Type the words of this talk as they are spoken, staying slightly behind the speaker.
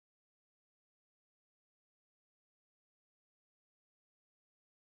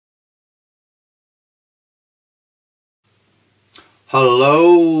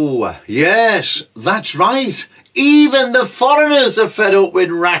Hello. Yes, that's right. Even the foreigners are fed up with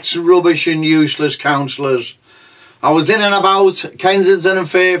rats, rubbish and useless councillors. I was in and about Kensington and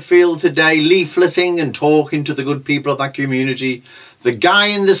Fairfield today, leafleting and talking to the good people of that community. The guy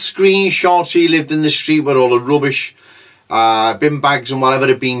in the screenshot, he lived in the street where all the rubbish, bin bags and whatever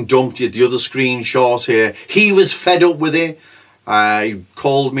had been dumped at the other screenshot here. He was fed up with it. He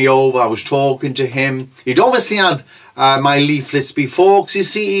called me over, I was talking to him. He'd obviously had my leaflets before,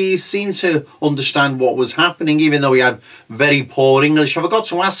 because he seemed to understand what was happening, even though he had very poor English. I forgot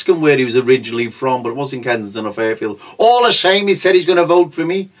to ask him where he was originally from, but it wasn't Kensington or Fairfield. All the same, he said he's going to vote for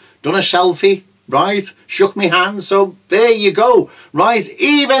me. Done a selfie, right? Shook me hand, so there you go, right?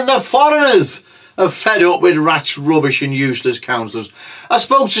 Even the foreigners are fed up with rats, rubbish and useless councillors. I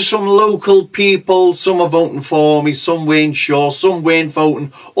spoke to some local people, some are voting for me, some weren't sure, some weren't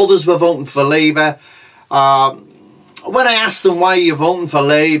voting, others were voting for Labour. When I asked them why you're voting for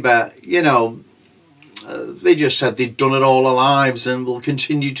Labour, you know, they just said they'd done it all their lives and will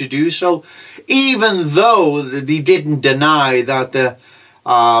continue to do so, even though they didn't deny that the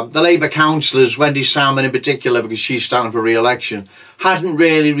Labour councillors, Wendy Salmon in particular, because she's standing for re-election, hadn't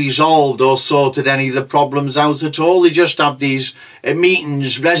really resolved or sorted any of the problems out at all. They just have these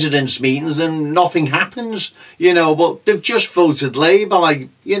meetings, residents' meetings, and nothing happens, you know. But they've just voted Labour, like,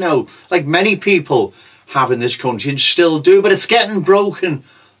 you know, like many people have in this country and still do. But it's getting broken,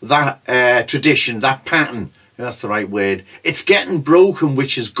 that tradition, that pattern. That's the right word. It's getting broken,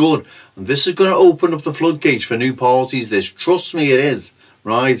 which is good. And this is going to open up the floodgates for new parties, this. Trust me, it is.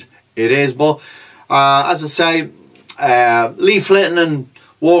 Right? It is. But as I say, leafleting and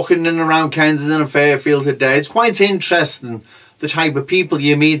walking in and around Kensington and Fairfield today, it's quite interesting the type of people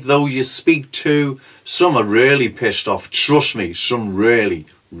you meet, those you speak to. Some are really pissed off. Trust me, some really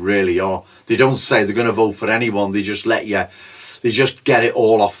are. They don't say they're going to vote for anyone. They just let you, they just get it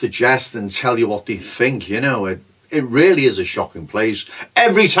all off the chest and tell you what they think, you know. It really is a shocking place.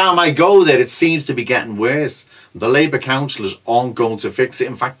 Every time I go there, it seems to be getting worse. The Labour councillors aren't going to fix it.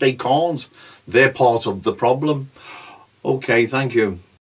 In fact, they can't. They're part of the problem. Okay, thank you.